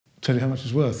Tell you how much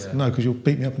it's worth? Yeah. No, because you'll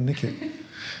beat me up and nick it.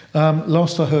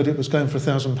 Last I heard, it was going for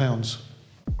 £1,000.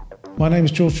 My name is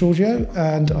George Georgiou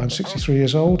and I'm 63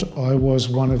 years old. I was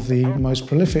one of the most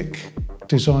prolific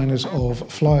designers of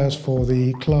flyers for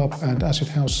the club and acid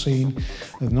house scene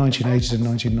of the 1980s and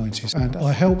 1990s. And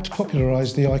I helped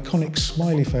popularise the iconic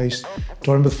smiley face.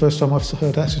 Do I remember the first time I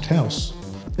heard acid house?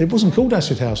 It wasn't called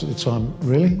acid house at the time,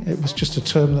 really. It was just a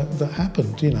term that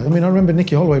happened, you know. I mean, I remember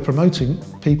Nicky Holloway promoting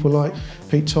people like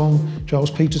Pete Tong, Giles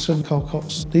Peterson, Carl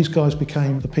Cox. These guys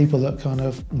became the people that kind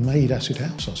of made acid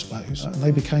house, I suppose. And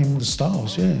they became the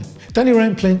stars, yeah. Danny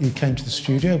Rampling, he came to the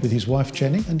studio with his wife,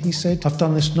 Jenny, and he said, I've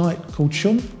done this night called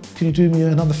Shoom. Can you do me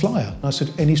another flyer? And I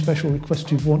said, any special request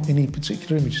you want, any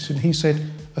particular images? And he said,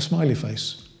 a smiley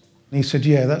face. And he said,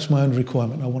 yeah, that's my own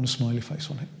requirement. I want a smiley face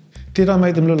on it. Did I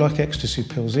make them look like ecstasy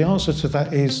pills? The answer to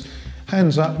that is,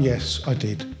 hands up, yes, I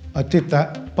did. I did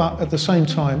that, but at the same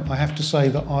time, I have to say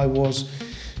that I was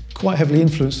quite heavily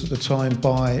influenced at the time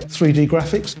by 3D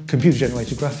graphics,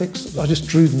 computer-generated graphics. I just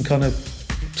drew them kind of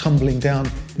tumbling down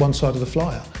one side of the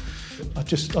flyer. I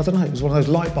don't know, it was one of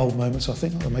those light bulb moments, I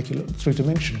think. I'll make it look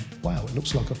three-dimensional. Wow, it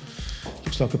looks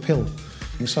like a pill.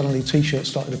 And suddenly T-shirts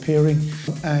started appearing,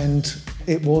 and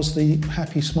it was the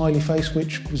happy smiley face,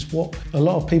 which was what a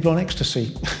lot of people on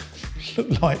ecstasy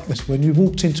looked like. When you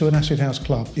walked into an acid house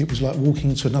club, it was like walking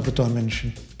into another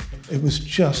dimension. It was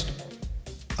just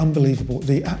unbelievable.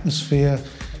 The atmosphere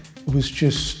was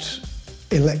just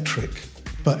electric,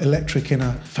 but electric in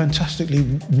a fantastically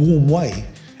warm way.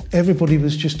 Everybody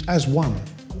was just as one.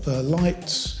 The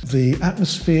lights, the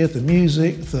atmosphere, the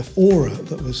music, the aura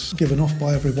that was given off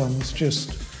by everyone was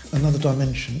just another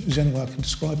dimension. It was the only way I can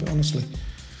describe it, honestly.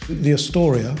 The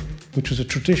Astoria, which was a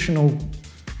traditional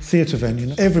theatre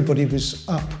venue, everybody was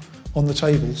up on the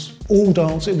tables, all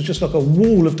dance. It was just like a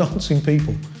wall of dancing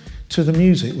people to the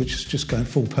music, which is just going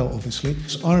full pelt, obviously.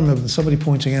 So I remember somebody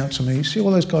pointing out to me, see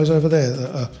all those guys over there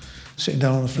that are sitting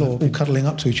down on the floor, all cuddling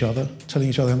up to each other, telling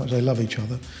each other how much they love each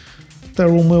other. They're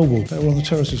all Millwall. They were on the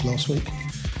terraces last week.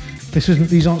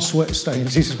 These aren't sweat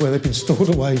stains. This is where they've been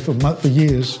stored away for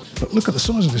years. But look at the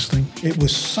size of this thing. It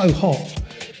was so hot.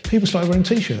 People started wearing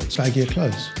T-shirts, baggier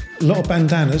clothes. A lot of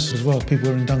bandanas as well. People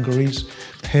wearing dungarees.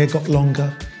 Hair got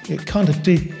longer. It kind of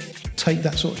did take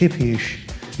that sort of hippie-ish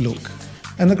look.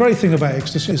 And the great thing about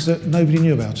ecstasy is that nobody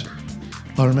knew about it.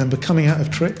 I remember coming out of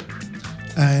Trip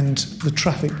and the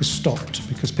traffic was stopped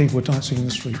because people were dancing in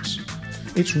the streets.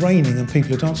 It's raining and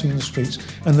people are dancing in the streets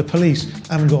and the police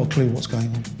haven't got a clue what's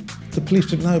going on. The police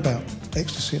didn't know about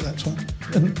ecstasy at that time.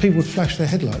 And people would flash their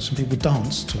headlights and people would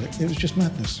dance to it. It was just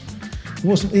madness. There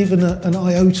wasn't even an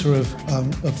iota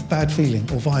of bad feeling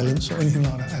or violence or anything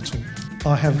like that at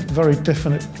all. I have very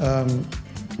definite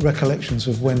recollections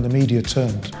of when the media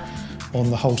turned on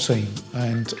the whole scene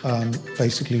and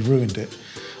basically ruined it.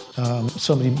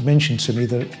 Somebody mentioned to me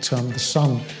that the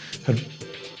Sun had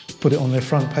put it on their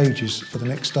front pages for the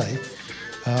next day,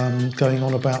 going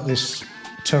on about this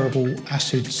terrible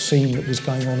acid scene that was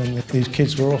going on and these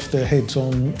kids were off their heads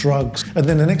on drugs. And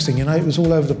then the next thing you know, it was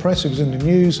all over the press, it was in the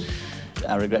news.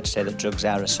 I regret to say that drugs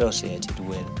are associated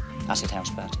with acid house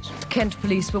parties. Kent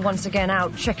police were once again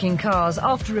out checking cars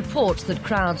after reports that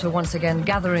crowds were once again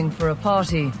gathering for a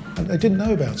party. And they didn't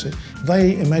know about it.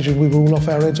 They imagined we were all off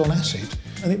our heads on acid,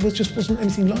 and it just wasn't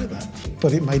anything like that.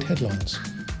 But it made headlines.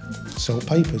 Sold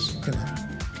papers, you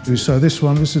know. So this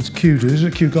is Kew. This is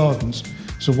at Kew Gardens.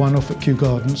 It's a one-off at Kew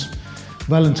Gardens.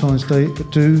 Valentine's Day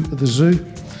at the Zoo.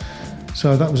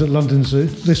 So that was at London Zoo.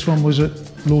 This one was at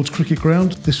Lord's Cricket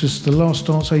Ground. This was the Last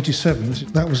Dance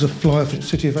 87. That was a flyer for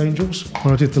City of Angels,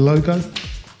 where I did the logo.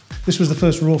 This was the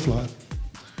first raw flyer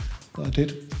that I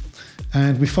did.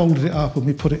 And we folded it up and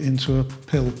we put it into a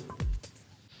pill.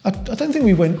 I don't think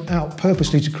we went out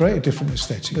purposely to create a different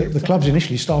aesthetic. The clubs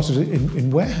initially started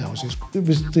in warehouses. It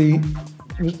was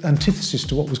antithesis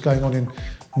to what was going on in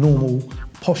normal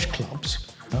posh clubs.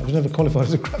 I was never qualified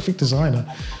as a graphic designer.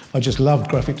 I just loved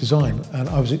graphic design, and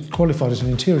I was qualified as an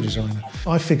interior designer.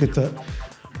 I figured that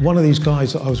one of these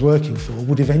guys that I was working for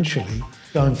would eventually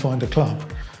go and find a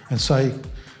club and say,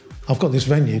 I've got this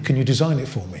venue, can you design it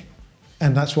for me?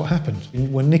 And that's what happened.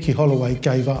 When Nicky Holloway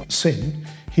gave up Sin,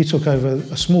 he took over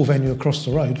a small venue across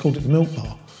the road, called it the Milk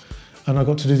Bar, and I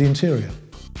got to do the interior.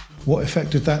 What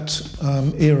effect did that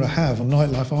era have on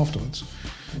nightlife afterwards?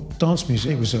 Dance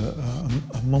music was a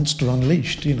monster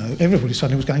unleashed, you know. Everybody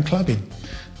suddenly was going clubbing.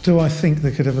 Do I think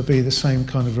there could ever be the same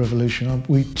kind of revolution?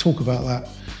 We talk about that.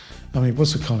 I mean, it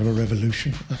was a kind of a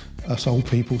revolution. Us old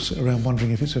people sit around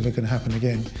wondering if it's ever going to happen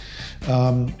again.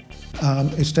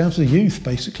 It's down to the youth,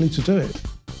 basically, to do it.